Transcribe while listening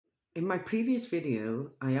In my previous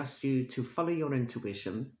video, I asked you to follow your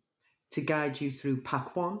intuition to guide you through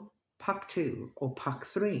pack 1, pack 2, or pack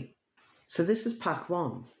 3. So this is pack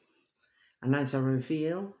 1. And as I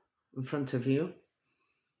reveal in front of you,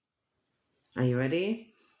 are you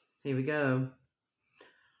ready? Here we go.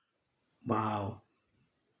 Wow.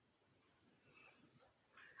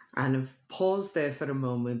 And I've paused there for a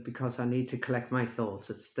moment because I need to collect my thoughts.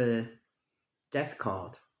 It's the death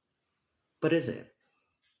card. But is it?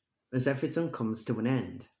 As everything comes to an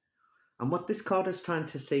end. And what this card is trying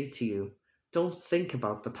to say to you, don't think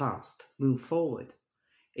about the past, move forward.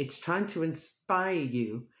 It's trying to inspire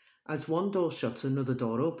you as one door shuts, another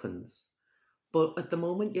door opens. But at the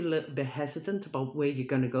moment, you're a little bit hesitant about where you're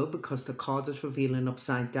going to go because the card is revealing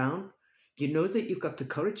upside down. You know that you've got the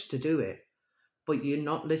courage to do it, but you're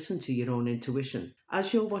not listening to your own intuition.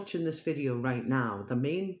 As you're watching this video right now, the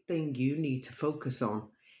main thing you need to focus on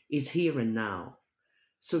is here and now.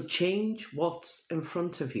 So change what's in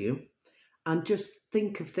front of you and just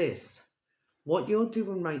think of this. What you're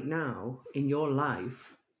doing right now in your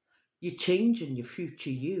life, you're changing your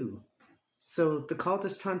future you. So the card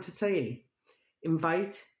is trying to say,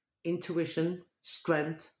 invite intuition,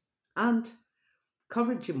 strength, and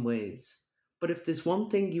courage in ways. But if there's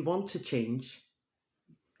one thing you want to change,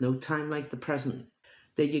 no time like the present.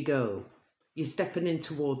 There you go. You're stepping in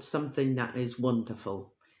towards something that is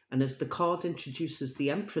wonderful. And as the card introduces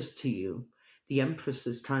the Empress to you, the Empress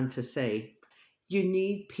is trying to say, you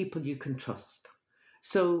need people you can trust.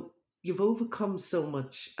 So you've overcome so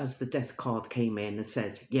much as the death card came in and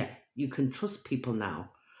said, yeah, you can trust people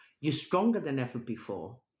now. You're stronger than ever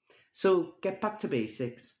before. So get back to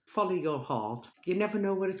basics, follow your heart. You never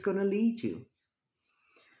know where it's going to lead you.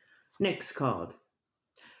 Next card.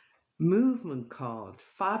 Movement card,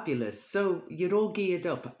 fabulous. So you're all geared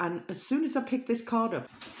up. And as soon as I pick this card up,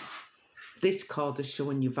 this card is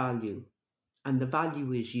showing you value. And the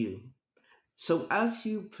value is you. So as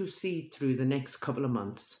you proceed through the next couple of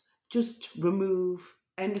months, just remove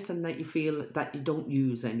anything that you feel that you don't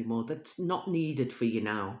use anymore, that's not needed for you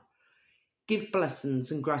now. Give blessings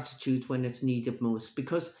and gratitude when it's needed most,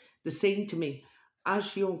 because they're saying to me,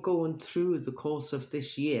 as you're going through the course of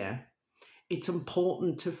this year, it's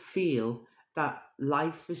important to feel that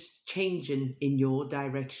life is changing in your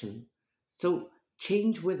direction. So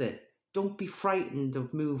change with it. Don't be frightened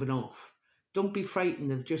of moving off. Don't be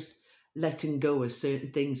frightened of just letting go of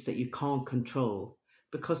certain things that you can't control,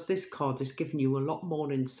 because this card is giving you a lot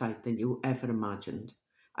more insight than you ever imagined.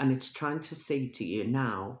 And it's trying to say to you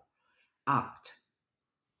now, act.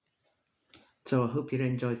 So I hope you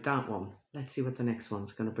enjoyed that one. Let's see what the next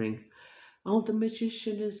one's going to bring. Oh, the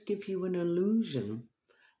Magician is give you an illusion.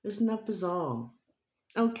 Isn't that bizarre?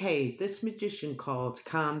 Okay, this Magician card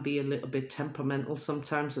can be a little bit temperamental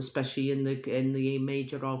sometimes, especially in the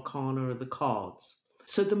major arcana of the cards.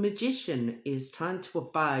 So the Magician is trying to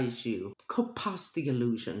advise you, cut past the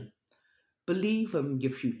illusion. Believe in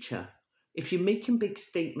your future. If you're making big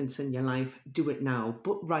statements in your life, do it now,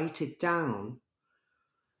 but write it down.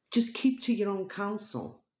 Just keep to your own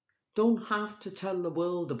counsel. Don't have to tell the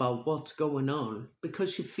world about what's going on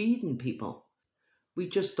because you're feeding people. We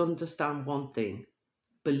just understand one thing.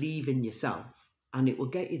 Believe in yourself and it will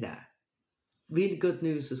get you there. Really good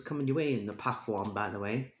news is coming your way in the pack 1, by the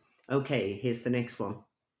way. Okay, here's the next one.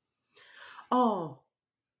 Oh,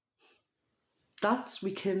 that's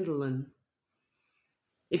rekindling.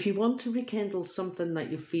 If you want to rekindle something that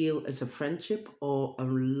you feel is a friendship or a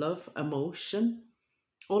love emotion,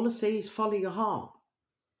 all I say is follow your heart.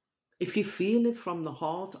 If you feel it from the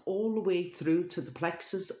heart all the way through to the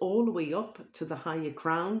plexus, all the way up to the higher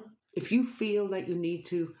crown, if you feel that you need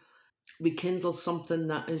to rekindle something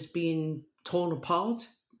that is being torn apart,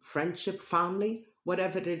 friendship, family,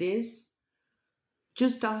 whatever it is,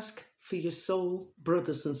 just ask for your soul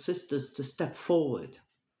brothers and sisters to step forward.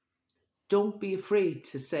 Don't be afraid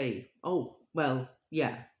to say, oh, well,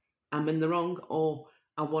 yeah, I'm in the wrong, or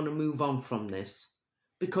I want to move on from this.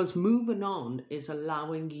 Because moving on is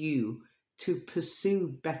allowing you to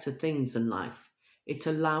pursue better things in life. It's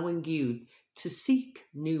allowing you to seek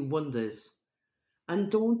new wonders.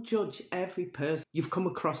 And don't judge every person you've come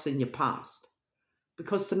across in your past,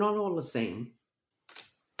 because they're not all the same.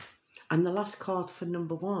 And the last card for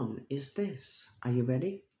number 1 is this. Are you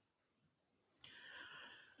ready?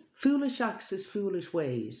 Foolish acts is foolish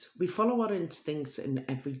ways. We follow our instincts in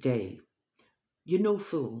every day. You're no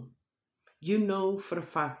fool. You know for a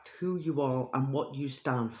fact who you are and what you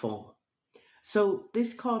stand for. So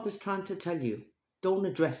this card is trying to tell you, don't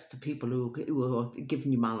address the people who are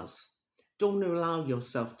giving you malice. Don't allow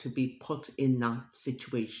yourself to be put in that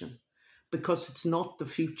situation because it's not the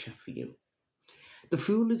future for you. The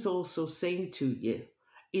fool is also saying to you,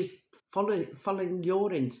 is following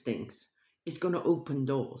your instincts is going to open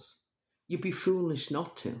doors. You'd be foolish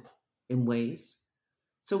not to, in ways.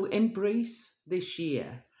 So embrace this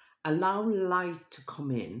year. Allow light to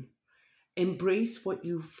come in. Embrace what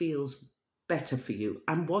you feels better for you,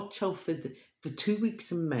 and watch out for the 2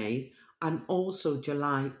 weeks in May and also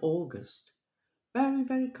July, August. Very,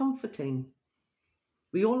 very comforting.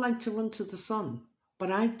 We all like to run to the sun,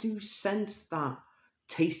 but I do sense that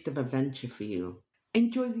taste of adventure for you.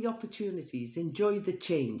 Enjoy the opportunities, enjoy the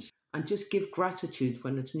change, and just give gratitude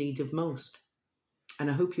when it's needed most. And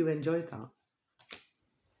I hope you enjoyed that.